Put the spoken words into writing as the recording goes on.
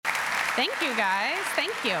Thank you, guys.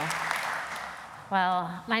 Thank you.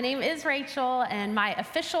 Well, my name is Rachel, and my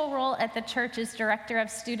official role at the church is Director of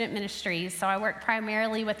Student Ministries. So I work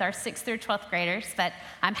primarily with our 6th through 12th graders, but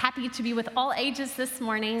I'm happy to be with all ages this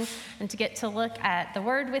morning and to get to look at the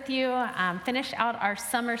Word with you, finish out our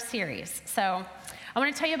summer series. So I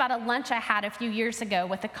want to tell you about a lunch I had a few years ago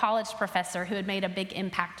with a college professor who had made a big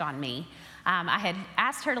impact on me. I had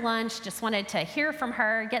asked her to lunch, just wanted to hear from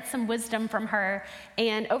her, get some wisdom from her.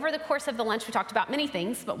 And over the course of the lunch, we talked about many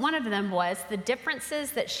things, but one of them was the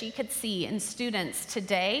differences that she could see in students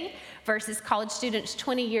today versus college students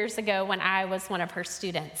 20 years ago when I was one of her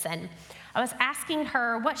students. And I was asking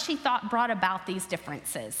her what she thought brought about these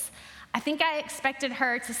differences. I think I expected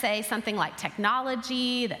her to say something like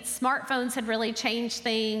technology, that smartphones had really changed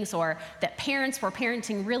things, or that parents were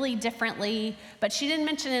parenting really differently, but she didn't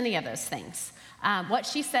mention any of those things. What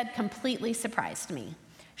she said completely surprised me.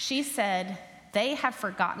 She said, they have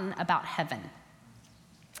forgotten about heaven.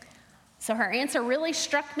 So her answer really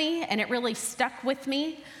struck me, and it really stuck with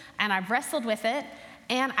me, and I've wrestled with it.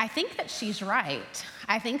 And I think that she's right.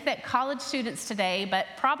 I think that college students today, but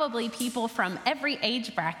probably people from every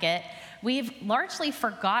age bracket, we've largely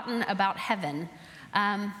forgotten about heaven.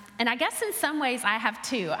 And I guess in some ways I have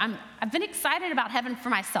too. I've been excited about heaven for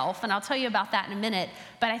myself, and I'll tell you about that in a minute.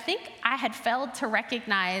 But I think I had failed to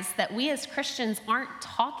recognize that we as Christians aren't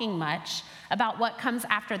talking much about what comes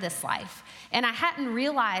after this life. And I hadn't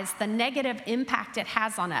realized the negative impact it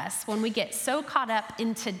has on us when we get so caught up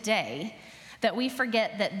in today that we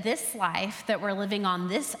forget that this life that we're living on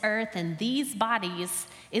this earth and these bodies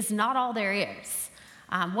is not all there is.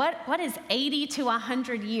 What is 80 to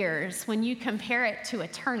 100 years when you compare it to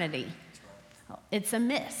eternity? It's a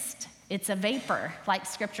mist. It's a vapor, like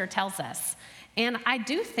Scripture tells us. And I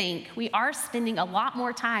do think we are spending a lot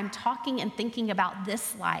more time talking and thinking about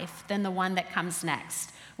this life than the one that comes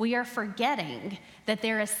next. We are forgetting that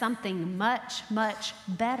there is something much, much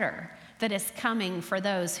better that is coming for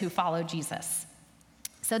those who follow Jesus.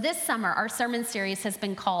 So this summer, our sermon series has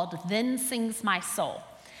been called Then Sings My Soul.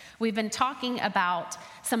 We've been talking about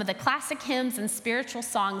some of the classic hymns and spiritual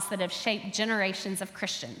songs that have shaped generations of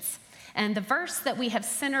Christians. And the verse that we have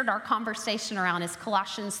centered our conversation around is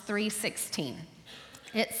Colossians 3:16.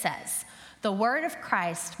 It says, "The word of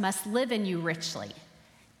Christ must live in you richly.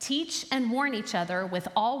 Teach and warn each other with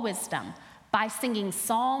all wisdom, by singing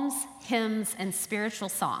psalms, hymns, and spiritual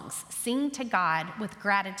songs. Sing to God with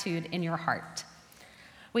gratitude in your heart."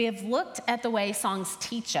 We have looked at the way songs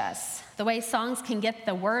teach us, the way songs can get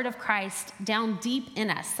the word of Christ down deep in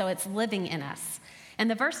us so it's living in us. And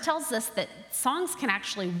the verse tells us that songs can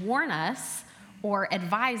actually warn us or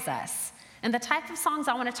advise us. And the type of songs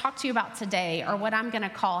I want to talk to you about today are what I'm going to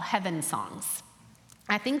call heaven songs.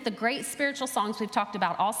 I think the great spiritual songs we've talked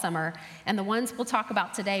about all summer and the ones we'll talk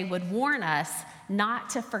about today would warn us not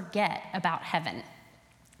to forget about heaven.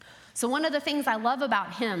 So one of the things I love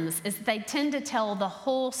about hymns is that they tend to tell the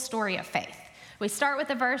whole story of faith. We start with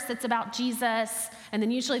a verse that's about Jesus, and then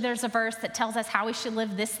usually there's a verse that tells us how we should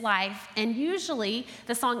live this life, and usually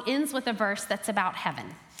the song ends with a verse that's about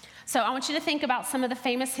heaven. So I want you to think about some of the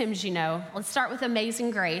famous hymns you know. Let's start with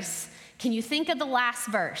Amazing Grace. Can you think of the last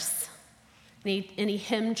verse? Any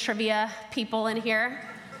hymn trivia people in here?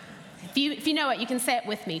 If you know it, you can say it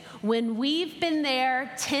with me. When we've been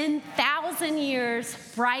there 10,000 years,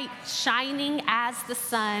 bright, shining as the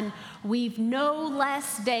sun, we've no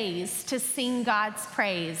less days to sing God's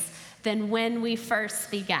praise than when we first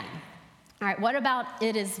began. All right, what about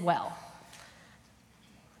It Is Well?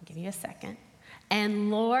 I'll give you a second. And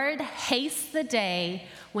Lord, haste the day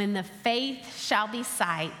when the faith shall be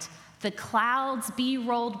sight, the clouds be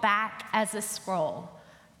rolled back as a scroll.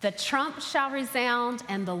 The trump shall resound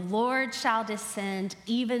and the Lord shall descend.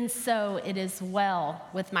 Even so, it is well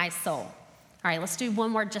with my soul. All right, let's do one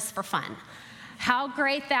more just for fun. How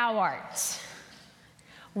great thou art.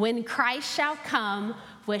 When Christ shall come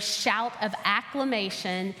with shout of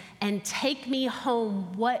acclamation and take me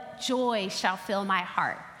home, what joy shall fill my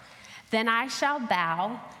heart. Then I shall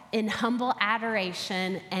bow in humble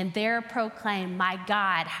adoration and there proclaim, my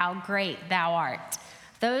God, how great thou art.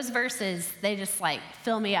 Those verses, they just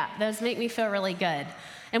fill me up. Those make me feel really good.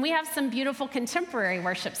 And we have some beautiful contemporary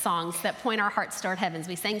worship songs that point our hearts toward heavens.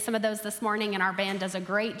 We sang some of those this morning, and our band does a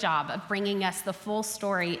great job of bringing us the full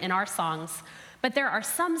story in our songs. But there are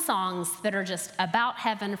some songs that are just about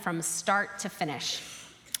heaven from start to finish.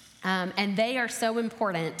 And they are so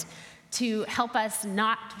important to help us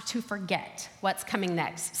not to forget what's coming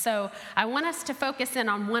next. So I want us to focus in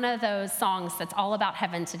on one of those songs that's all about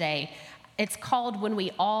heaven today. It's called When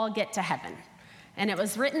We All Get to Heaven. and it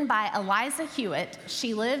was written by Eliza Hewitt.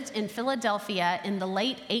 She lived in Philadelphia in the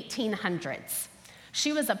late 1800s.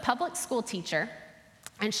 She was a public school teacher,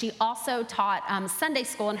 and she also taught Sunday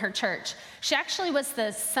school in her church. She actually was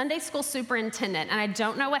the Sunday school superintendent, and I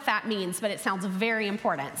don't know what that means, but it sounds very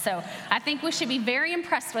important. So I think we should be very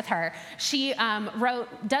impressed with her. She wrote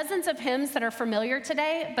dozens of hymns that are familiar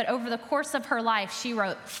today, but over the course of her life, she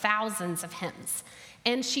wrote thousands of hymns.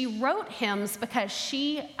 And she wrote hymns because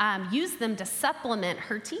she used them to supplement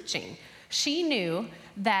her teaching. She knew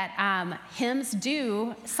that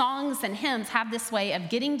songs and hymns have this way of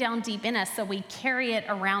getting down deep in us, so we carry it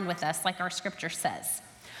around with us, like our scripture says.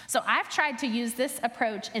 So I've tried to use this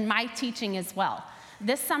approach in my teaching as well.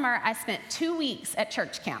 This summer, I spent 2 weeks at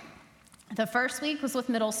church camp. The first week was with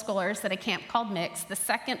middle schoolers at a camp called Mix. The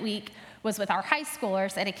second week was with our high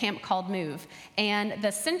schoolers at a camp called Move. And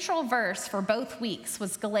the central verse for both weeks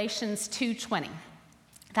was Galatians 2:20.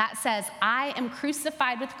 That says, "I am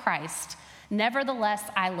crucified with Christ, nevertheless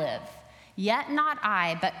I live. Yet not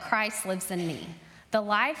I, but Christ lives in me. The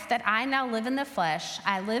life that I now live in the flesh,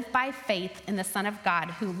 I live by faith in the Son of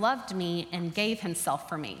God who loved me and gave himself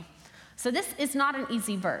for me." So this is not an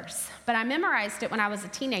easy verse, but I memorized it when I was a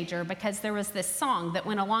teenager because there was this song that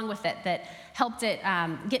went along with it that helped it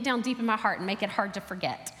get down deep in my heart and make it hard to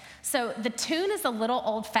forget. So the tune is a little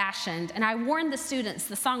old-fashioned, and I warned the students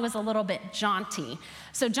the song was a little bit jaunty.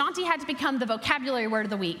 So jaunty had to become the vocabulary word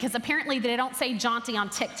of the week, because apparently they don't say jaunty on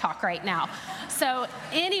TikTok right now. So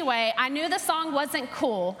anyway, I knew the song wasn't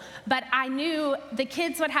cool, but I knew the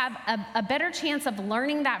kids would have a better chance of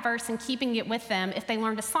learning that verse and keeping it with them if they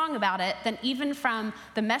learned a song about it than even from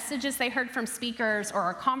the messages they heard from speakers or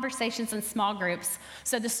our conversations in small groups.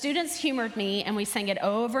 So the students humored me, and we sang it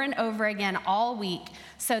over and over again all week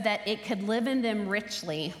so that it could live in them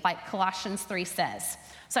richly, like Colossians 3 says.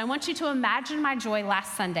 So I want you to imagine my joy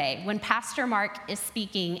last Sunday when Pastor Mark is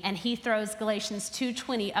speaking and he throws Galatians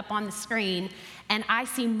 2:20 up on the screen, and I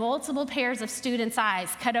see multiple pairs of students' eyes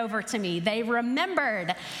cut over to me. They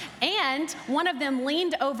remembered, and one of them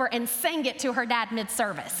leaned over and sang it to her dad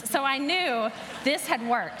mid-service. So I knew this had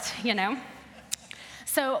worked,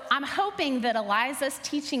 So I'm hoping that Eliza's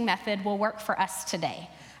teaching method will work for us today.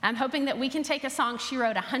 I'm hoping that we can take a song she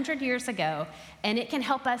wrote 100 years ago, and it can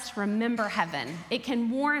help us remember heaven. It can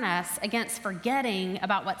warn us against forgetting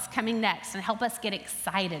about what's coming next and help us get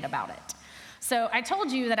excited about it. So I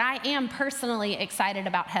told you that I am personally excited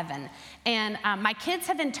about heaven, and my kids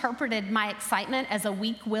have interpreted my excitement as a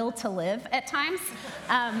weak will to live at times.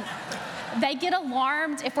 They get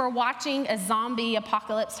alarmed if we're watching a zombie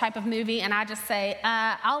apocalypse type of movie, and I just say,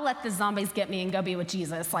 I'll let the zombies get me and go be with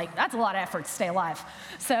Jesus. Like, that's a lot of effort to stay alive.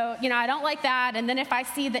 So, I don't like that. And then if I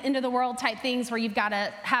see the end of the world type things where you've got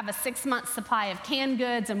to have a 6-month supply of canned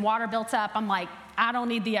goods and water built up, I'm like, I don't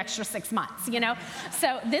need the extra 6 months,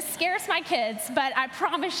 So this scares my kids, but I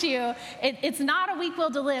promise you, it's not a weak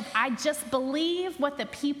will to live. I just believe what the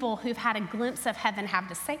people who've had a glimpse of heaven have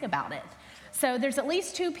to say about it. So there's at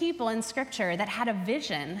least 2 people in Scripture that had a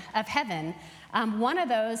vision of heaven. One of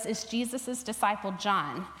those is Jesus' disciple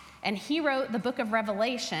John, and he wrote the book of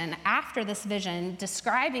Revelation after this vision,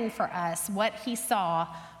 describing for us what he saw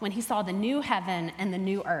when he saw the new heaven and the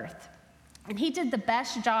new earth. And he did the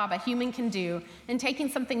best job a human can do in taking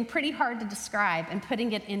something pretty hard to describe and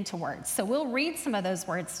putting it into words. So we'll read some of those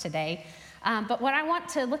words today. But what I want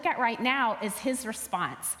to look at right now is his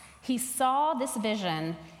response. He saw this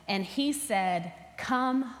vision and he said,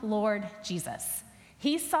 "Come, Lord Jesus."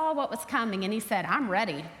 He saw what was coming and he said, "I'm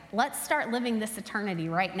ready. Let's start living this eternity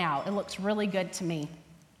right now. It looks really good to me."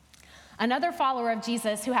 Another follower of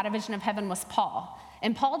Jesus who had a vision of heaven was Paul.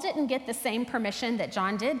 And Paul didn't get the same permission that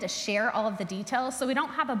John did to share all of the details, so we don't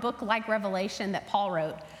have a book like Revelation that Paul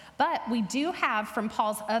wrote. But we do have from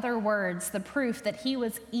Paul's other words the proof that he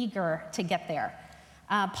was eager to get there.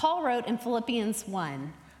 Paul wrote in Philippians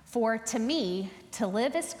 1, "For to me, to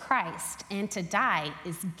live is Christ, and to die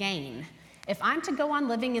is gain. If I'm to go on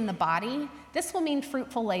living in the body, this will mean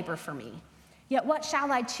fruitful labor for me. Yet what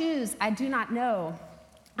shall I choose? I do not know.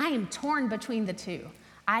 I am torn between the two.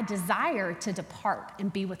 I desire to depart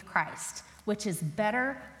and be with Christ, which is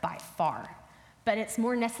better by far. But it's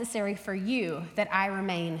more necessary for you that I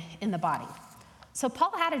remain in the body." So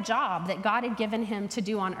Paul had a job that God had given him to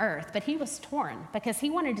do on earth, but he was torn because he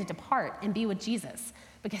wanted to depart and be with Jesus,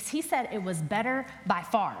 because he said it was better by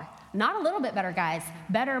far. Not a little bit better, guys,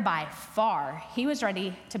 better by far. He was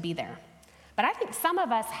ready to be there. But I think some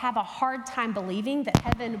of us have a hard time believing that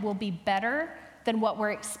heaven will be better than what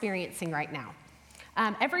we're experiencing right now.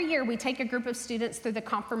 Every year, we take a group of students through the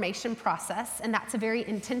confirmation process, and that's a very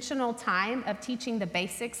intentional time of teaching the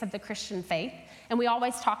basics of the Christian faith. And we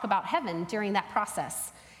always talk about heaven during that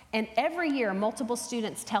process. And every year, multiple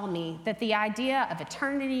students tell me that the idea of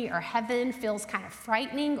eternity or heaven feels kind of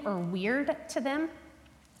frightening or weird to them.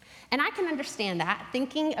 And I can understand that.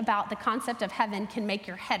 Thinking about the concept of heaven can make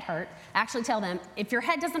your head hurt. I actually tell them, if your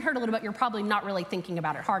head doesn't hurt a little bit, you're probably not really thinking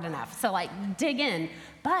about it hard enough. So dig in.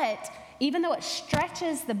 But even though it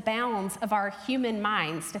stretches the bounds of our human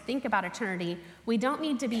minds to think about eternity, we don't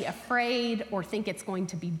need to be afraid or think it's going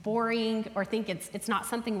to be boring or think it's not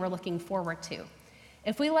something we're looking forward to.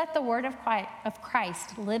 If we let the word of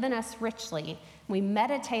Christ live in us richly, we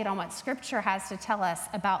meditate on what Scripture has to tell us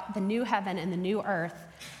about the new heaven and the new earth,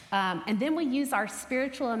 and then we use our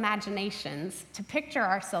spiritual imaginations to picture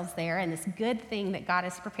ourselves there and this good thing that God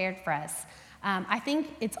has prepared for us, I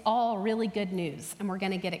think it's all really good news, and we're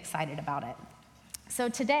going to get excited about it. So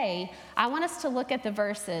today, I want us to look at the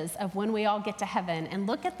verses of when we all get to heaven and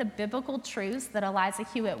look at the biblical truths that Eliza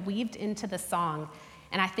Hewitt weaved into the song.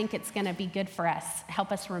 And I think it's going to be good for us,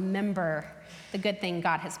 help us remember the good thing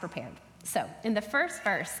God has prepared. So in the first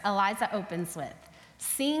verse, Eliza opens with,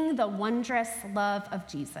 "Sing the wondrous love of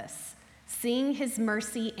Jesus. Sing his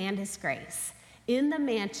mercy and his grace. In the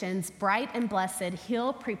mansions bright and blessed,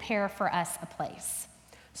 he'll prepare for us a place."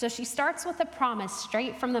 So she starts with a promise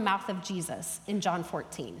straight from the mouth of Jesus in John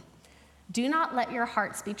 14. "Do not let your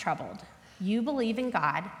hearts be troubled. You believe in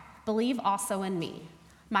God, believe also in me.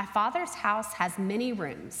 My Father's house has many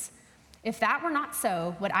rooms. If that were not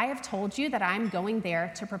so, would I have told you that I am going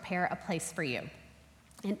there to prepare a place for you?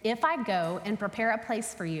 And if I go and prepare a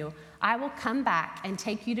place for you, I will come back and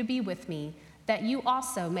take you to be with me, that you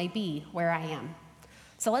also may be where I am."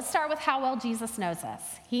 So let's start with how well Jesus knows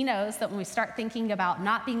us. He knows that when we start thinking about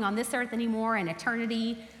not being on this earth anymore and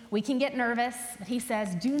eternity, we can get nervous, but he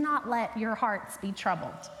says, "Do not let your hearts be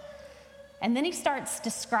troubled." And then he starts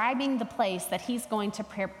describing the place that he's going to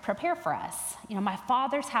prepare for us. My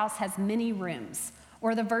Father's house has many rooms.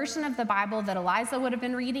 Or the version of the Bible that Eliza would have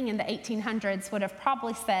been reading in the 1800s would have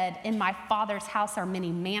probably said, "In my Father's house are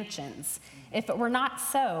many mansions. If it were not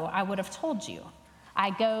so, I would have told you. I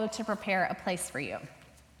go to prepare a place for you."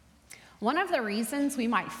 One of the reasons we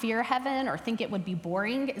might fear heaven or think it would be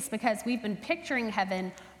boring is because we've been picturing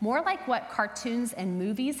heaven more like what cartoons and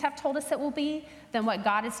movies have told us it will be than what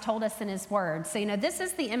God has told us in his word. So, this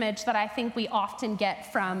is the image that I think we often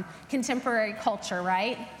get from contemporary culture,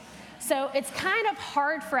 right? So it's kind of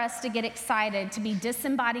hard for us to get excited to be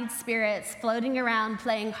disembodied spirits floating around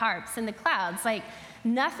playing harps in the clouds.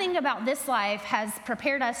 Nothing about this life has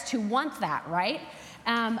prepared us to want that, right?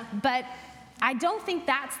 But I don't think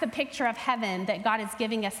that's the picture of heaven that God is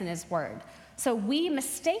giving us in his word. So we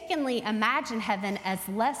mistakenly imagine heaven as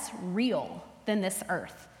less real than this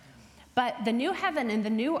earth. But the new heaven and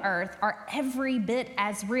the new earth are every bit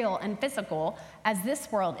as real and physical as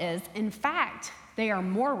this world is. In fact, they are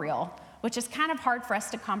more real, which is kind of hard for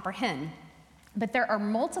us to comprehend. But there are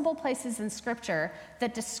multiple places in Scripture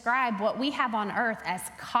that describe what we have on earth as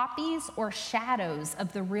copies or shadows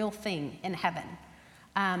of the real thing in heaven.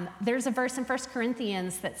 There's a verse in 1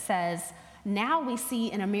 Corinthians that says, "Now we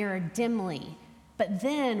see in a mirror dimly, but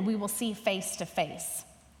then we will see face to face."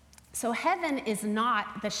 So heaven is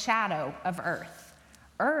not the shadow of earth.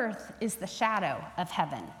 Earth is the shadow of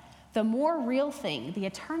heaven. The more real thing, the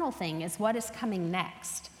eternal thing, is what is coming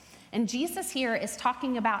next. And Jesus here is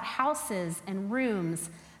talking about houses and rooms,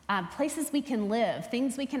 places we can live,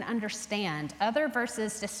 things we can understand. Other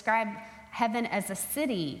verses describe heaven as a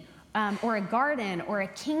city, or a garden, or a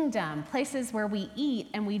kingdom, places where we eat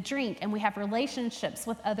and we drink and we have relationships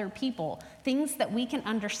with other people, things that we can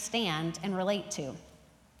understand and relate to.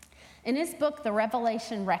 In his book, The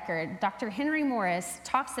Revelation Record, Dr. Henry Morris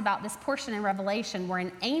talks about this portion in Revelation where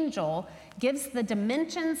an angel gives the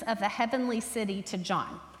dimensions of the heavenly city to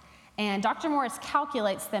John. And Dr. Morris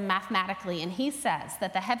calculates them mathematically, and he says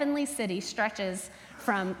that the heavenly city stretches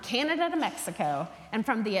from Canada to Mexico and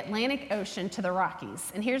from the Atlantic Ocean to the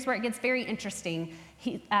Rockies. And here's where it gets very interesting.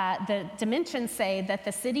 The dimensions say that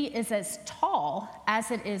the city is as tall as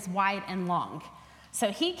it is wide and long. So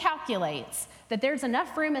he calculates that there's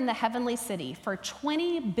enough room in the heavenly city for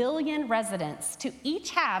 20 billion residents to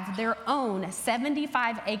each have their own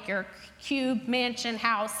 75-acre cube, mansion,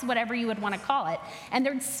 house, whatever you would want to call it. And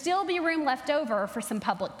there'd still be room left over for some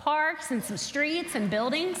public parks and some streets and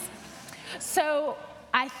buildings. So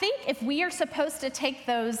I think if we are supposed to take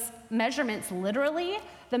those measurements literally,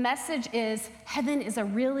 the message is heaven is a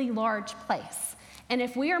really large place. And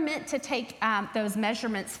if we are meant to take those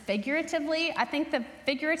measurements figuratively, I think the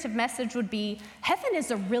figurative message would be heaven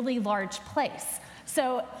is a really large place.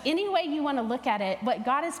 So any way you want to look at it, what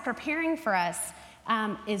God is preparing for us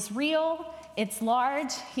is real, it's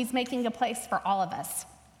large, he's making a place for all of us.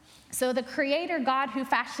 So the Creator God who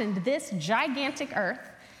fashioned this gigantic earth,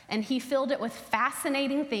 and he filled it with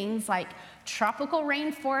fascinating things like tropical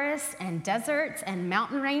rainforests and deserts and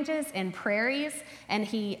mountain ranges and prairies, and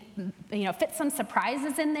he fit some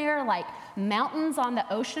surprises in there like mountains on the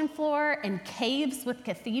ocean floor and caves with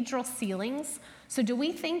cathedral ceilings. So do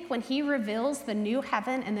we think when he reveals the new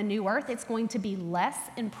heaven and the new earth, it's going to be less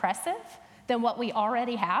impressive than what we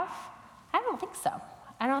already have? I don't think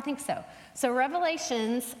so. So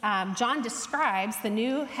Revelations, John describes the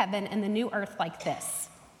new heaven and the new earth like this.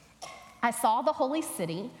 I saw the holy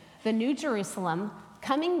city, the new Jerusalem,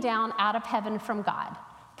 coming down out of heaven from God,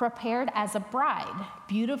 prepared as a bride,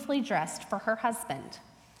 beautifully dressed for her husband.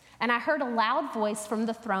 And I heard a loud voice from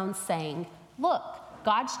the throne saying, "Look,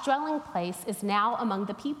 God's dwelling place is now among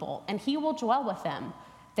the people, and he will dwell with them.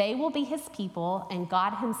 They will be his people, and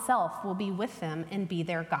God himself will be with them and be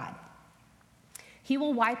their God. He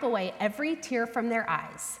will wipe away every tear from their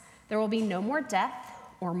eyes. There will be no more death,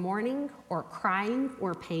 or mourning, or crying,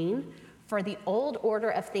 or pain, for the old order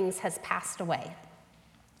of things has passed away."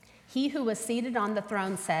 He who was seated on the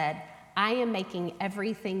throne said, "I am making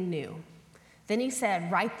everything new." Then he said,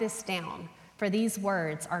 "Write this down, for these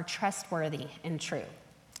words are trustworthy and true."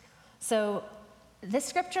 So this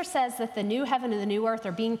scripture says that the new heaven and the new earth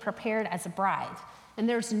are being prepared as a bride. And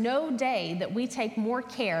there's no day that we take more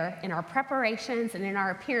care in our preparations and in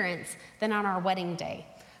our appearance than on our wedding day.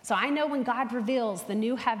 So I know when God reveals the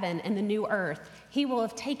new heaven and the new earth, he will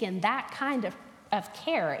have taken that kind of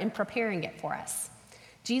care in preparing it for us.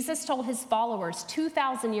 Jesus told his followers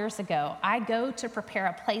 2,000 years ago, "I go to prepare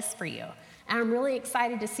a place for you." And I'm really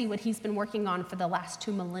excited to see what he's been working on for the last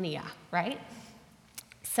 2 millennia, right?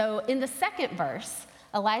 So in the second verse,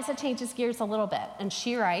 Eliza changes gears a little bit, and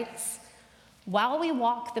she writes, "While we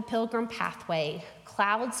walk the pilgrim pathway,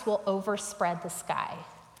 clouds will overspread the sky.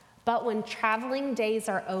 But when traveling days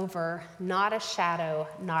are over, not a shadow,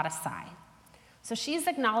 not a sigh." So she's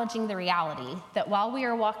acknowledging the reality that while we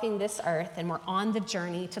are walking this earth and we're on the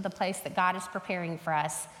journey to the place that God is preparing for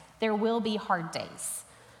us, there will be hard days.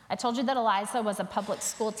 I told you that Eliza was a public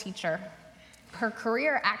school teacher. Her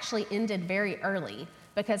career actually ended very early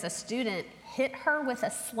because a student hit her with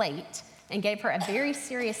a slate and gave her a very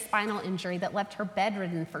serious spinal injury that left her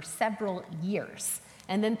bedridden for several years.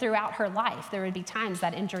 And then throughout her life, there would be times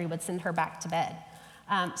that injury would send her back to bed.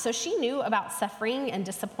 So she knew about suffering and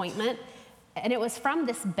disappointment, and it was from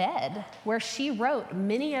this bed where she wrote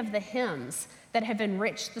many of the hymns that have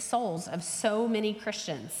enriched the souls of so many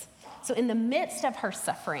Christians. So in the midst of her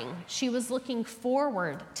suffering, she was looking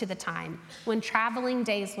forward to the time when traveling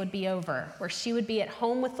days would be over, where she would be at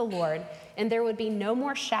home with the Lord, and there would be no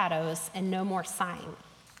more shadows and no more sighing.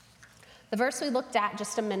 The verse we looked at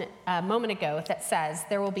just a moment ago that says,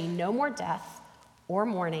 "There will be no more death or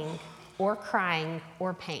mourning or crying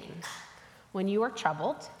or pain." When you are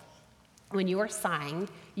troubled, when you are sighing,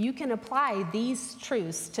 you can apply these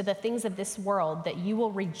truths to the things of this world that you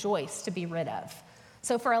will rejoice to be rid of.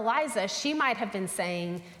 So for Eliza, she might have been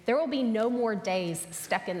saying, there will be no more days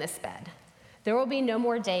stuck in this bed. There will be no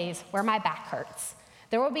more days where my back hurts.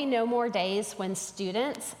 There will be no more days when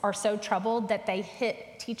students are so troubled that they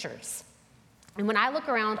hit teachers. And when I look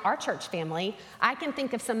around our church family, I can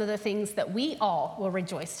think of some of the things that we all will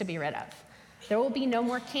rejoice to be rid of. There will be no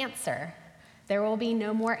more cancer. There will be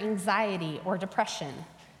no more anxiety or depression.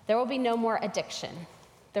 There will be no more addiction.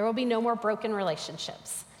 There will be no more broken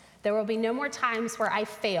relationships. There will be no more times where I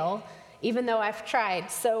fail, even though I've tried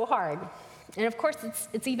so hard. And of course,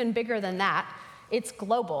 it's even bigger than that. It's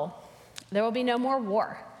global. There will be no more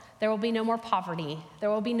war. There will be no more poverty. There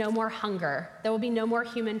will be no more hunger. There will be no more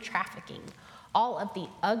human trafficking. All of the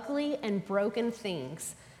ugly and broken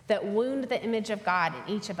things that wound the image of God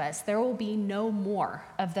in each of us, there will be no more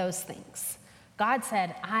of those things. God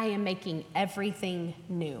said, "I am making everything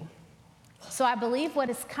new." So I believe what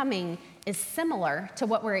is coming is similar to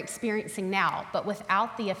what we're experiencing now, but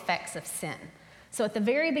without the effects of sin. So at the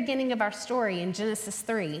very beginning of our story in Genesis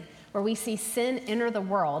 3, where we see sin enter the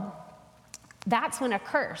world, that's when a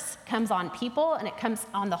curse comes on people and it comes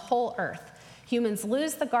on the whole earth. Humans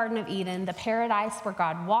lose the Garden of Eden, the paradise where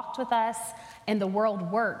God walked with us, and the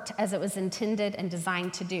world worked as it was intended and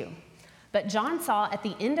designed to do. But John saw at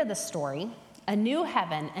the end of the story a new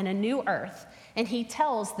heaven and a new earth, and he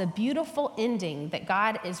tells the beautiful ending that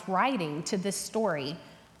God is writing to this story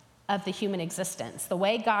of the human existence, the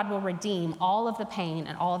way God will redeem all of the pain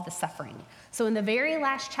and all of the suffering. So in the very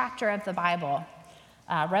last chapter of the Bible,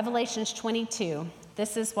 Revelations 22,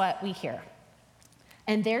 this is what we hear.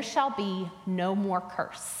 And there shall be no more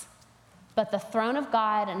curse, but the throne of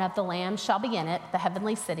God and of the Lamb shall be in it, the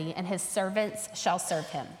heavenly city, and his servants shall serve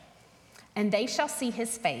him. And they shall see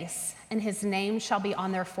his face, and his name shall be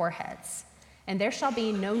on their foreheads. And there shall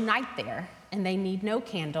be no night there, and they need no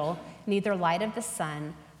candle, neither light of the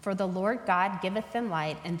sun, for the Lord God giveth them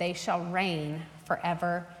light, and they shall reign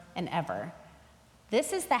forever and ever.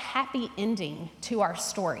 This is the happy ending to our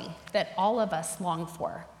story that all of us long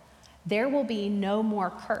for. There will be no more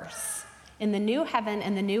curse. In the new heaven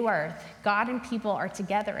and the new earth, God and people are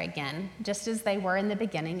together again, just as they were in the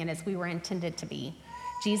beginning and as we were intended to be.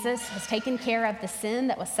 Jesus has taken care of the sin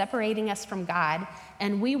that was separating us from God,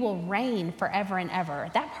 and we will reign forever and ever.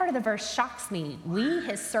 That part of the verse shocks me. We,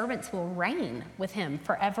 his servants, will reign with him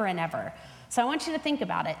forever and ever. So I want you to think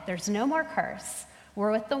about it. There's no more curse.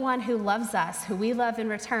 We're with the one who loves us, who we love in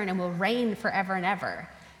return, and will reign forever and ever.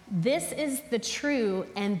 This is the true,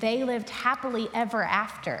 and they lived happily ever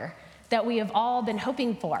after that we have all been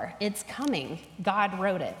hoping for. It's coming. God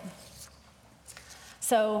wrote it.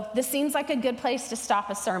 So this seems like a good place to stop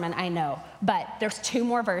a sermon, I know, but there's 2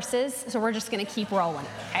 more verses, so we're just going to keep rolling,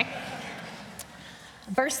 okay?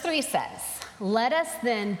 Verse 3 says, "Let us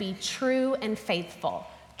then be true and faithful,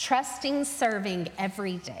 trusting, serving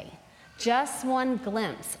every day. Just one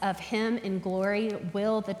glimpse of him in glory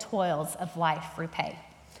will the toils of life repay."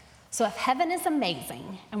 So if heaven is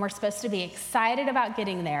amazing and we're supposed to be excited about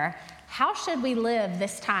getting there, how should we live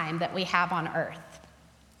this time that we have on earth?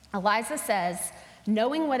 Eliza says,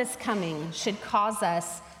 knowing what is coming should cause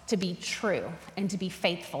us to be true and to be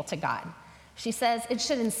faithful to God. She says it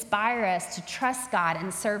should inspire us to trust God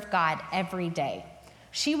and serve God every day.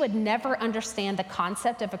 She would never understand the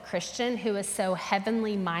concept of a Christian who is so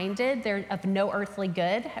heavenly minded, they're of no earthly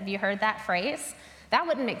good. Have you heard that phrase? That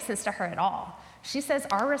wouldn't make sense to her at all. She says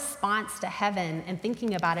our response to heaven and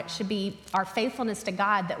thinking about it should be our faithfulness to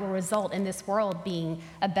God that will result in this world being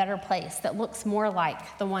a better place that looks more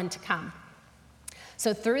like the one to come.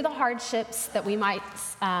 So through the hardships that we might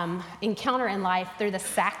encounter in life, through the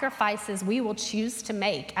sacrifices we will choose to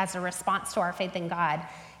make as a response to our faith in God,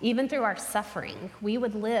 even through our suffering, we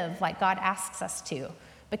would live like God asks us to,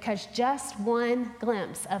 because just one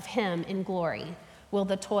glimpse of him in glory will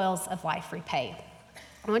the toils of life repay.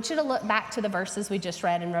 I want you to look back to the verses we just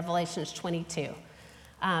read in Revelations 22.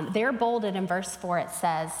 They're bolded in verse 4, it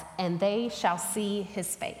says, "And they shall see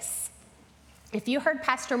his face." If you heard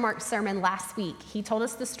Pastor Mark's sermon last week, he told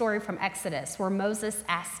us the story from Exodus where Moses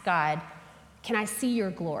asked God, "Can I see your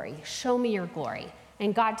glory? Show me your glory."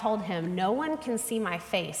 And God told him, "No one can see my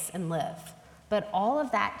face and live." But all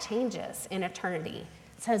of that changes in eternity.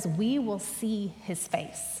 It says we will see his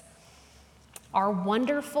face. Our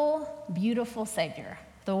wonderful, beautiful Savior,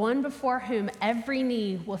 the one before whom every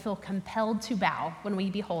knee will feel compelled to bow when we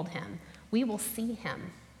behold him, we will see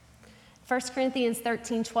him. 1 Corinthians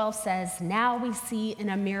 13:12 says, "Now we see in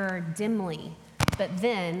a mirror dimly, but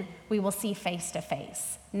then we will see face to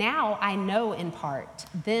face. Now I know in part,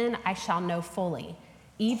 then I shall know fully,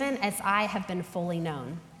 even as I have been fully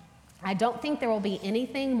known." I don't think there will be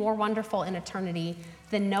anything more wonderful in eternity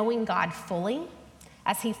than knowing God fully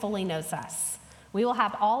as he fully knows us. We will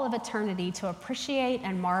have all of eternity to appreciate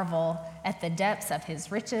and marvel at the depths of his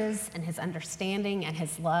riches and his understanding and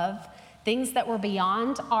his love. Things that were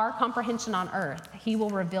beyond our comprehension on earth, he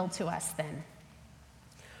will reveal to us then.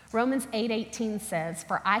 Romans 8:18 says,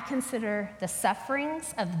 "For I consider the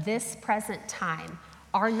sufferings of this present time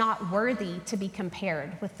are not worthy to be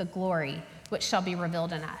compared with the glory which shall be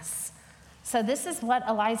revealed in us." So this is what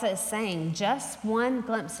Eliza is saying. Just one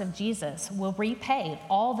glimpse of Jesus will repay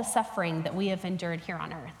all the suffering that we have endured here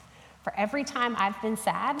on earth. For every time I've been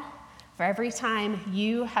sad, for every time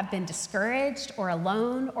you have been discouraged or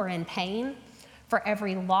alone or in pain, for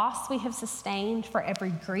every loss we have sustained, for every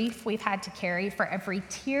grief we've had to carry, for every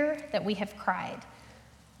tear that we have cried,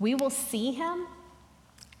 we will see him,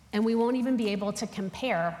 and we won't even be able to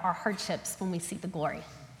compare our hardships when we see the glory.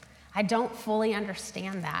 I don't fully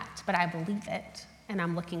understand that, but I believe it, and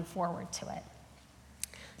I'm looking forward to it.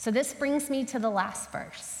 So this brings me to the last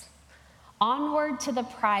verse. "Onward to the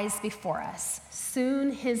prize before us,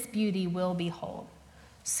 soon his beauty we'll behold.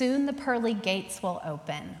 Soon the pearly gates will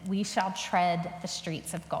open, we shall tread the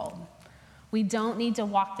streets of gold." We don't need to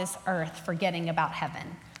walk this earth forgetting about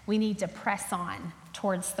heaven. We need to press on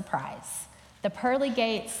towards the prize. The pearly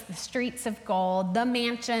gates, the streets of gold, the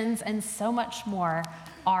mansions, and so much more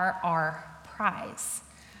are our prize.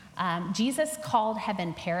 Jesus called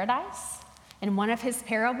heaven paradise, In one of his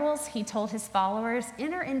parables, he told his followers,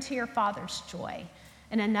 enter into your Father's joy.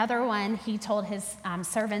 In another one, he told his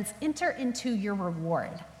servants, enter into your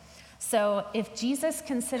reward. So if Jesus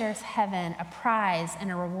considers heaven a prize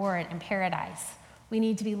and a reward in paradise, we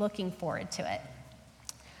need to be looking forward to it.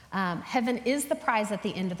 Heaven is the prize at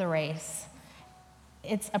the end of the race.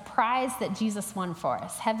 It's a prize that Jesus won for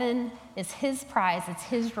us. Heaven is his prize, it's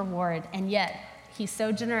his reward, and yet he's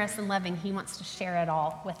so generous and loving, he wants to share it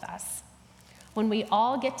all with us. When we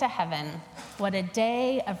all get to heaven, what a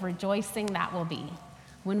day of rejoicing that will be.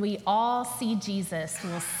 When we all see Jesus,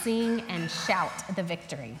 we'll sing and shout the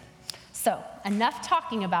victory. So, enough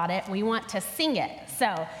talking about it. We want to sing it.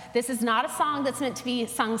 So, this is not a song that's meant to be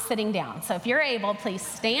sung sitting down. So, if you're able, please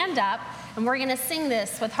stand up, and we're going to sing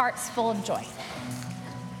this with hearts full of joy.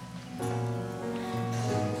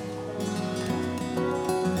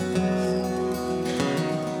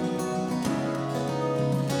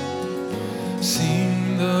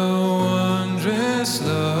 Sing the wondrous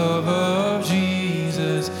love of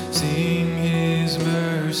Jesus. Sing his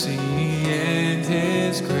mercy and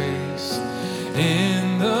his grace.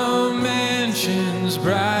 In the mansions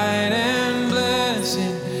bright and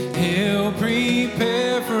blessed, he'll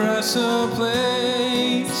prepare for us a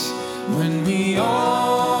place when we all